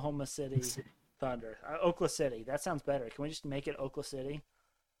Oklahoma City Thunder. Oklahoma City. That sounds better. Can we just make it Oklahoma City?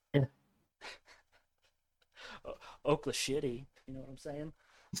 Yeah. Oklahoma Shitty. You know what I'm saying?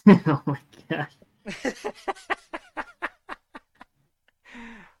 Oh my gosh.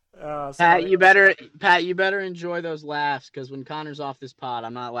 Pat, you better enjoy those laughs, because when Connor's off this pod,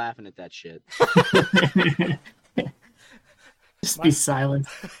 I'm not laughing at that shit. Just be silent.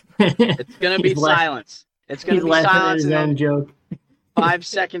 It's gonna be silence. It's gonna He's be laughing at silence. his And own then joke. 5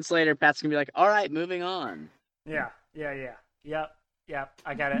 seconds later, Pat's gonna be like, "All right, moving on." Yeah. Yep.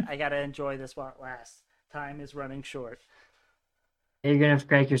 I gotta enjoy this while it lasts. Time is running short. You're gonna have to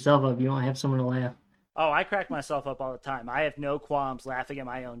crack yourself up. You won't have someone to laugh. Oh, I crack myself up all the time. I have no qualms laughing at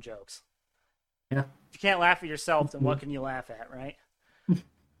my own jokes. Yeah. If you can't laugh at yourself, then what can you laugh at, right?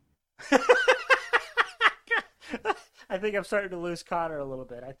 I think I'm starting to lose Connor a little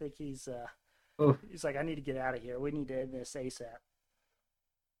bit. I think he's like, I need to get out of here. We need to end this ASAP.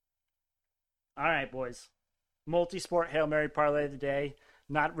 All right, boys. Multi-sport Hail Mary parlay of the day.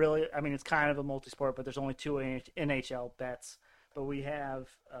 Not really. I mean, it's kind of a multi-sport, but there's only 2 NHL bets. But we have,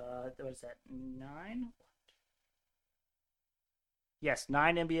 what is that, 9? Yes,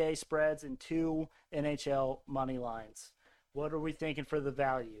 9 NBA spreads and 2 NHL money lines. What are we thinking for the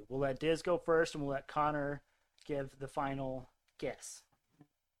value? We'll let Diz go first, and we'll let Connor give the final guess.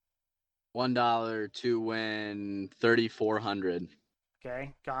 $1 to win 3,400.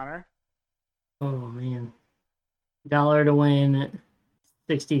 Okay, Connor? Oh man, dollar to win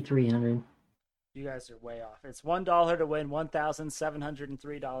 6,300. You guys are way off. It's $1 to win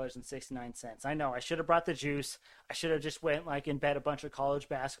 $1,703.69. I know. I should have brought the juice. I should have just went like and bet a bunch of college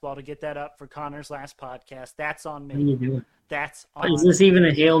basketball to get that up for Connor's last podcast. That's on What are you me. doing? That's on Is this even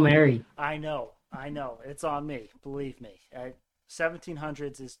a Hail Mary? I know. It's on me. Believe me.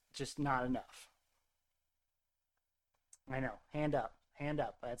 1700s is just not enough. I know. Hand up.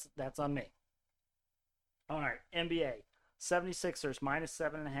 That's on me. All right. NBA. 76ers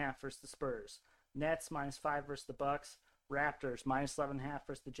 -7.5 versus the Spurs. Nets -5 versus the Bucks. Raptors -11.5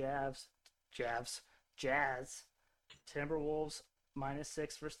 versus the Jazz. Timberwolves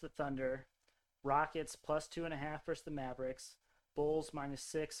 -6 versus the Thunder. Rockets +2.5 versus the Mavericks. Bulls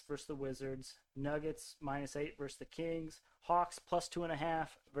 -6 versus the Wizards. Nuggets -8 versus the Kings. Hawks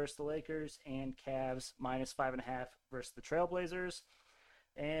 +2.5 versus the Lakers. And Cavs -5.5 versus the Trailblazers.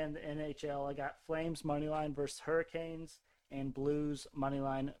 And the NHL, I got Flames moneyline versus Hurricanes and Blues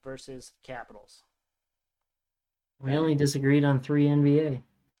moneyline versus Capitals. We only disagreed on 3 NBA.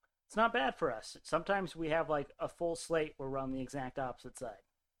 It's not bad for us. Sometimes we have like a full slate where we're on the exact opposite side.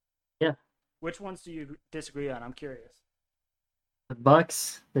 Yeah. Which ones do you disagree on? I'm curious. The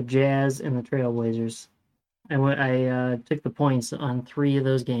Bucks, the Jazz, and the Trailblazers. I took the points on 3 of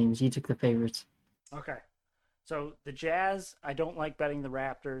those games. You took the favorites. Okay. So the Jazz, I don't like betting the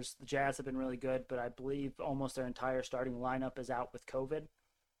Raptors. The Jazz have been really good, but I believe almost their entire starting lineup is out with COVID.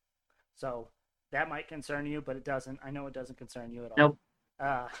 So that might concern you, but it doesn't. I know it doesn't concern you at all.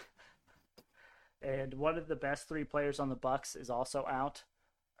 Nope. And one of the best 3 players on the Bucks is also out.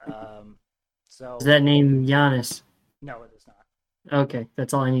 So Is that name Giannis? no, it is not. Okay,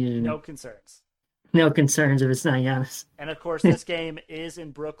 that's all I needed to know. No concerns. No concerns if it's not Giannis. And of course, this game is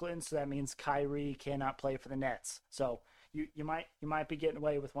in Brooklyn, so that means Kyrie cannot play for the Nets. So you might be getting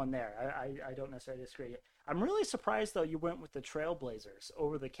away with one there. I don't necessarily disagree. I'm really surprised though you went with the Trailblazers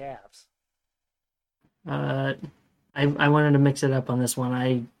over the Cavs. I wanted to mix it up on this one.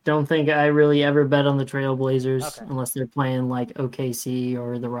 I don't think I really ever bet on the Trailblazers unless they're playing like OKC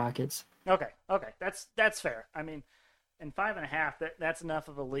or the Rockets. Okay, that's fair. I mean, in 5.5, that's enough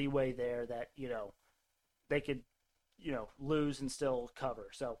of a leeway there that they could lose and still cover.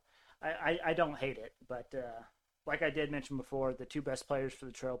 So I don't hate it, but like I did mention before, the 2 best players for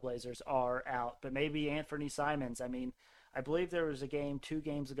the Trailblazers are out. But maybe Anthony Simons. I mean, I believe there was a game 2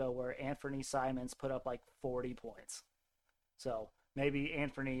 games ago where Anthony Simons put up like 40 points. So maybe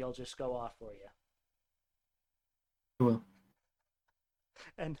Anthony will just go off for you. Well,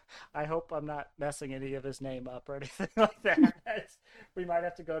 and I hope I'm not messing any of his name up or anything like that. We might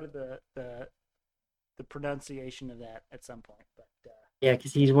have to go to the pronunciation of that at some point. But yeah,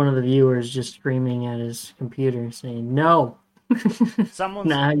 because he's one of the viewers just screaming at his computer saying, no. Someone's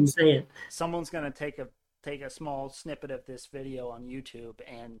not how you say it. Someone's going to take a small snippet of this video on YouTube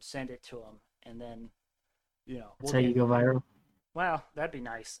and send it to him. And then, That's how you go viral. Well, that'd be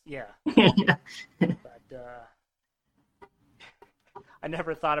nice. Yeah. Yeah. But I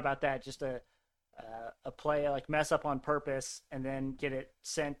never thought about that. Just a play like mess up on purpose and then get it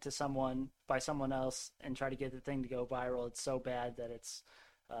sent to someone by someone else and try to get the thing to go viral. It's so bad that it's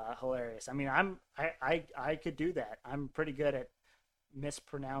hilarious. I mean, I could do that. I'm pretty good at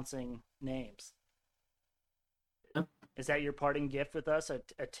mispronouncing names. Yep. Is that your parting gift with us? A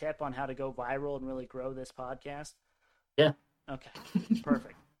tip on how to go viral and really grow this podcast? Yeah. Okay.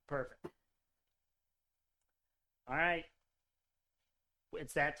 Perfect. All right.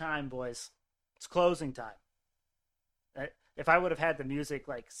 It's that time, boys. It's closing time. If I would have had the music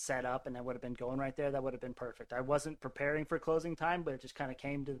like set up and I would have been going right there, that would have been perfect. I wasn't preparing for closing time, but it just kind of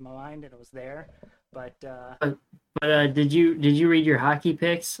came to my mind and it was there. But did you read your hockey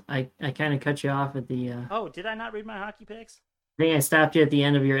picks? I kind of cut you off at the. Oh, did I not read my hockey picks? I think I stopped you at the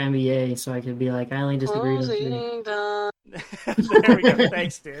end of your NBA, so I could be like, I only disagreed on 3. There we go.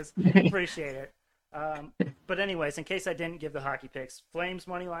 Thanks, Diz. Appreciate it. But anyways, in case I didn't give the hockey picks, Flames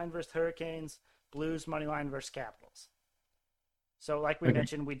money line versus Hurricanes, Blues money line versus Capitals. So like we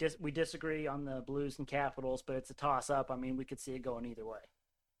mentioned, we disagree on the Blues and Capitals, but it's a toss-up. I mean, we could see it going either way.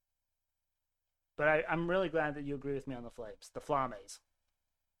 But I'm really glad that you agree with me on the Flames, the Flames.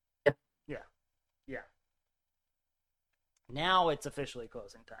 Yep. Yeah. Now it's officially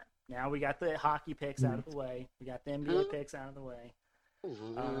closing time. Now we got the hockey picks out of the way. We got the NBA picks out of the way.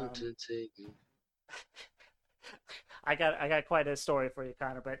 I got quite a story for you,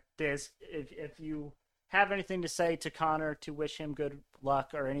 Connor. But Diz, if you have anything to say to Connor to wish him good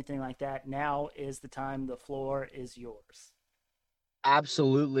luck or anything like that, now is the time. The floor is yours.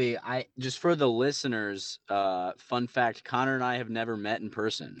 Absolutely. I just for the listeners, fun fact: Connor and I have never met in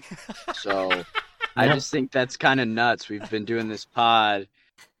person, so I just think that's kind of nuts. We've been doing this pod,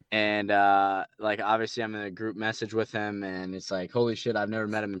 and like obviously I'm in a group message with him, and it's like, holy shit, I've never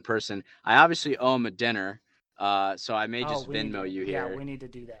met him in person. I obviously owe him a dinner, so I may just Venmo you here. Yeah, we need to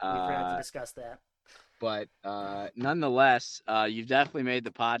do that. We forgot to discuss that. But nonetheless, you've definitely made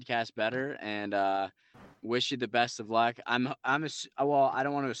the podcast better, and wish you the best of luck. Well, I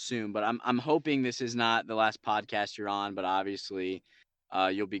don't want to assume, but I'm hoping this is not the last podcast you're on, but obviously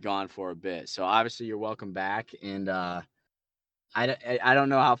you'll be gone for a bit. So obviously you're welcome back, and I don't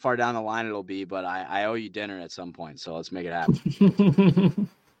know how far down the line it'll be, but I owe you dinner at some point, so let's make it happen.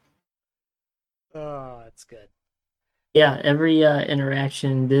 Oh, that's good. Yeah, every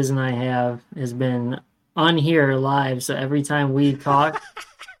interaction Diz and I have has been on here live, so every time we talk,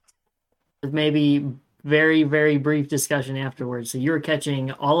 maybe very, very brief discussion afterwards. So you're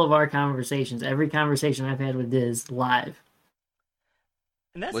catching all of our conversations, every conversation I've had with Diz live.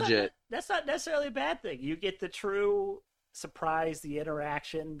 And that's legit. That's not necessarily a bad thing. You get the true surprise, the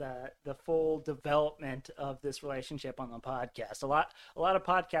interaction, the full development of this relationship on the podcast. A lot of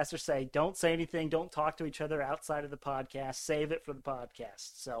podcasters say, don't say anything, don't talk to each other outside of the podcast, save it for the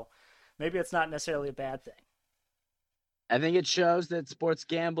podcast. So maybe it's not necessarily a bad thing. I think it shows that sports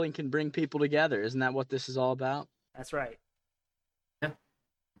gambling can bring people together. Isn't that what this is all about? That's right. Yeah.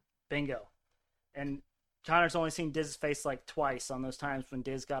 Bingo. And Connor's only seen Diz's face like twice on those times when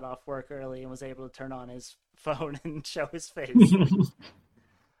Diz got off work early and was able to turn on his phone and show his face.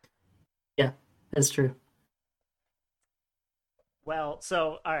 Yeah, that's true. Well,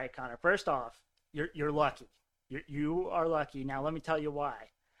 so all right, Connor. First off, you're lucky. You are lucky. Now let me tell you why.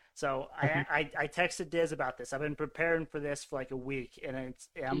 So I texted Diz about this. I've been preparing for this for like a week, and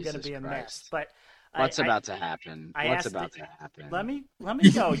I'm going to be a mess. But what's about to happen? Let me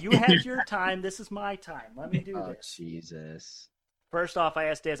go. You had your time. This is my time. Let me do this. Oh, Jesus. First off, I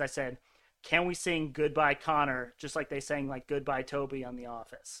asked Diz. I said, "Can we sing Goodbye Connor just like they sang like Goodbye Toby on The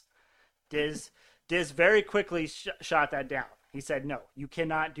Office?" Diz very quickly shot that down. He said, "No, you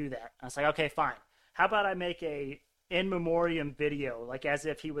cannot do that." I was like, "Okay, fine. How about I make a in memoriam video, like as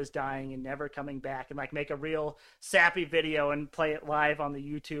if he was dying and never coming back, and like make a real sappy video and play it live on the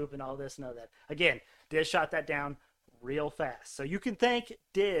YouTube and all this and all that." Again, Diz shot that down real fast. So you can thank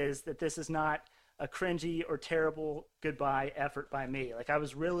Diz that this is not a cringy or terrible goodbye effort by me. Like I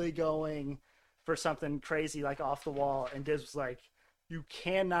was really going for something crazy, like off the wall, and Diz was like, "You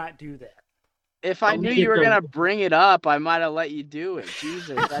cannot do that." If I knew you were going to bring it up, I might have let you do it.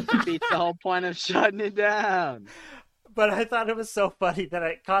 Jesus, that defeats the whole point of shutting it down. But I thought it was so funny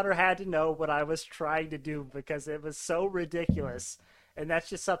that Connor had to know what I was trying to do because it was so ridiculous. And that's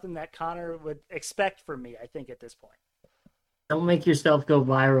just something that Connor would expect from me, I think, at this point. Don't make yourself go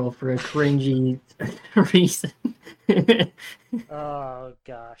viral for a cringy reason. Oh,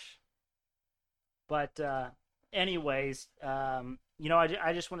 gosh. But anyways,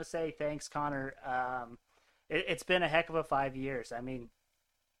 I just want to say thanks, Connor. It's been a heck of a 5 years. I mean,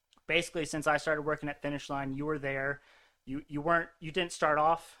 basically since I started working at Finish Line, you were there. You didn't start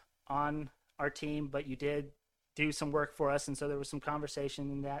off on our team, but you did do some work for us, and so there was some conversation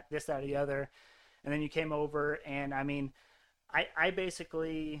in that, this, that, or the other. And then you came over, and I mean, I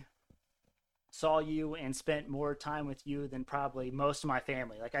basically saw you and spent more time with you than probably most of my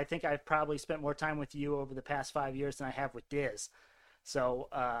family. Like I think I've probably spent more time with you over the past 5 years than I have with Diz. So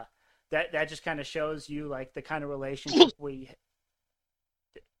that just kind of shows you like the kind of relationship we.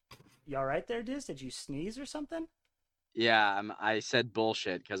 You all right there, Diz? Did you sneeze or something? Yeah, I said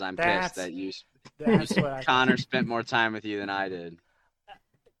bullshit because I'm pissed that you. That's what Connor spent more time with you than I did.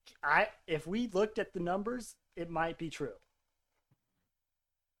 If we looked at the numbers, it might be true.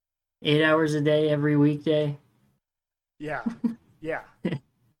 8 hours a day every weekday. Yeah.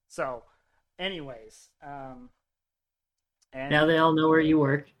 So, anyways, and now they all know where you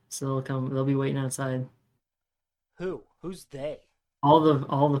work, so they'll be waiting outside. Who's they? All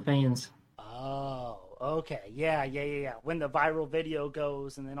the fans. Oh, okay. Yeah. When the viral video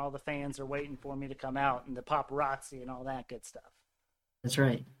goes and then all the fans are waiting for me to come out and the paparazzi and all that good stuff. That's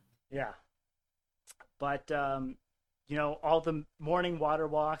right. Yeah. But, all the morning water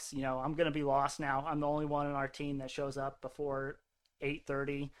walks, I'm going to be lost now. I'm the only one on our team that shows up before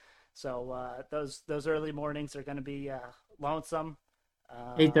 8:30. So those early mornings are going to be lonesome.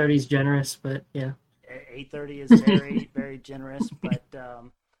 8:30 is generous, but yeah. 8:30 is very, very generous. But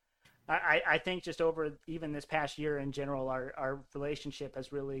I think just over even this past year in general, our relationship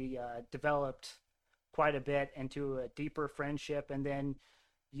has really developed quite a bit into a deeper friendship. And then,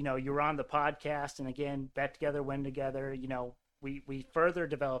 you were on the podcast, and again, Bet Together, Win Together. We further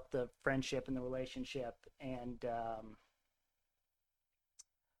developed the friendship and the relationship, and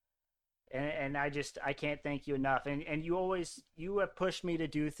I can't thank you enough. And you have pushed me to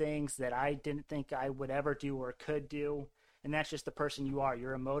do things that I didn't think I would ever do or could do. And that's just the person you are.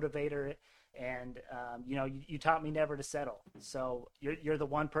 You're a motivator, and you taught me never to settle. So you're the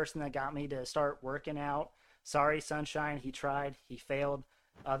one person that got me to start working out. Sorry, Sunshine. He tried. He failed.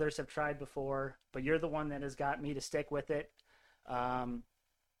 Others have tried before, but you're the one that has got me to stick with it.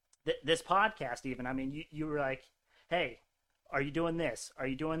 This podcast, even. I mean, you were like, "Hey, are you doing this? Are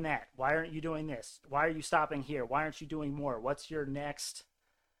you doing that? Why aren't you doing this? Why are you stopping here? Why aren't you doing more? What's your next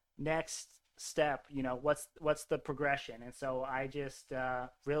step? What's the progression?" And so I just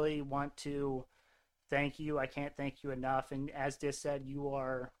really want to thank you. I can't thank you enough. And as Diz said, you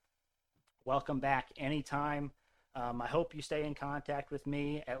are welcome back anytime. I hope you stay in contact with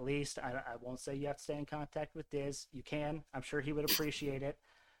me, at least. I won't say you have to stay in contact with Diz. You can. I'm sure he would appreciate it.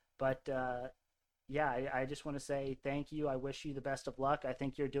 But yeah, I just want to say thank you. I wish you the best of luck. I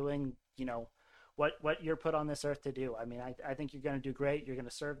think you're doing, what you're put on this earth to do. I mean, I think you're going to do great. You're going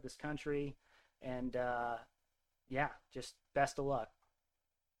to serve this country. And yeah, just best of luck.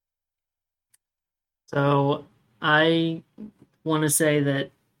 So I want to say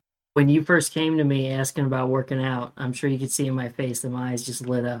that when you first came to me asking about working out, I'm sure you could see in my face that my eyes just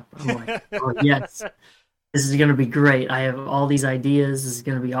lit up. I'm like, oh, yes, this is going to be great. I have all these ideas. This is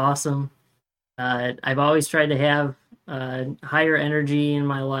going to be awesome. I've always tried to have higher energy in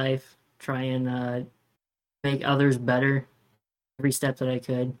my life, try and make others better every step that I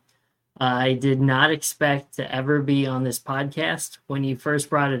could. I did not expect to ever be on this podcast. When you first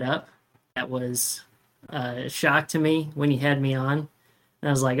brought it up, that was a shock to me when you had me on. And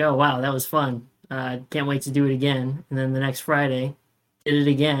I was like, oh, wow, that was fun. Can't wait to do it again. And then the next Friday, did it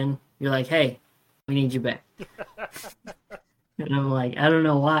again. You're like, hey, we need you back. And I'm like, I don't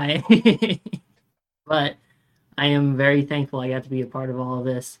know why. But I am very thankful I got to be a part of all of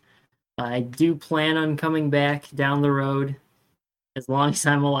this. I do plan on coming back down the road as long as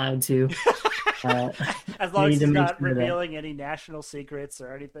I'm allowed to. As long as he's not revealing any national secrets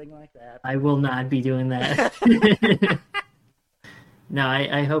or anything like that. I will not be doing that. No,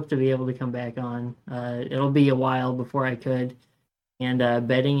 I hope to be able to come back on. It'll be a while before I could. And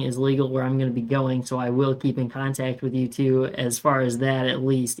betting is legal where I'm going to be going, so I will keep in contact with you too. As far as that, at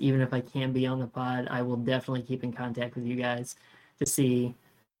least, even if I can't be on the pod, I will definitely keep in contact with you guys to see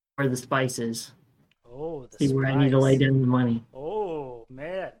where the spice is. Oh, the see where I need to lay down the money. Oh,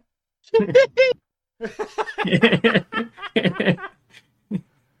 man.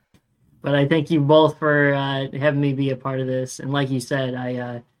 But I thank you both for having me be a part of this. And like you said, I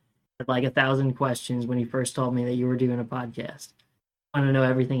had like 1,000 questions when you first told me that you were doing a podcast. I want to know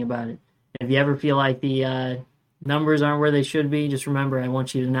everything about it. And if you ever feel like the numbers aren't where they should be, just remember, I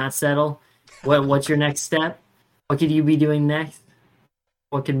want you to not settle. What's your next step? What could you be doing next?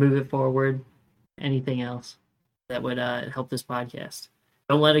 What could move it forward? Anything else that would help this podcast.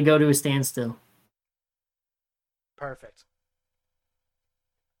 Don't let it go to a standstill. Perfect.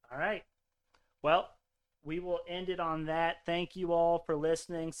 All right. Well, we will end it on that. Thank you all for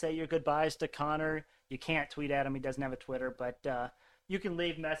listening. Say your goodbyes to Connor. You can't tweet at him. He doesn't have a Twitter, but you can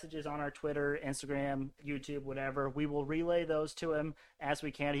leave messages on our Twitter, Instagram, YouTube, whatever. We will relay those to him as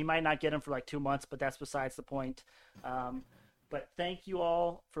we can. He might not get them for like 2 months, but that's besides the point. But thank you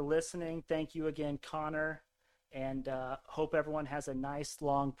all for listening. Thank you again, Connor. And hope everyone has a nice,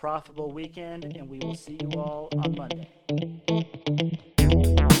 long, profitable weekend. And we will see you all on Monday.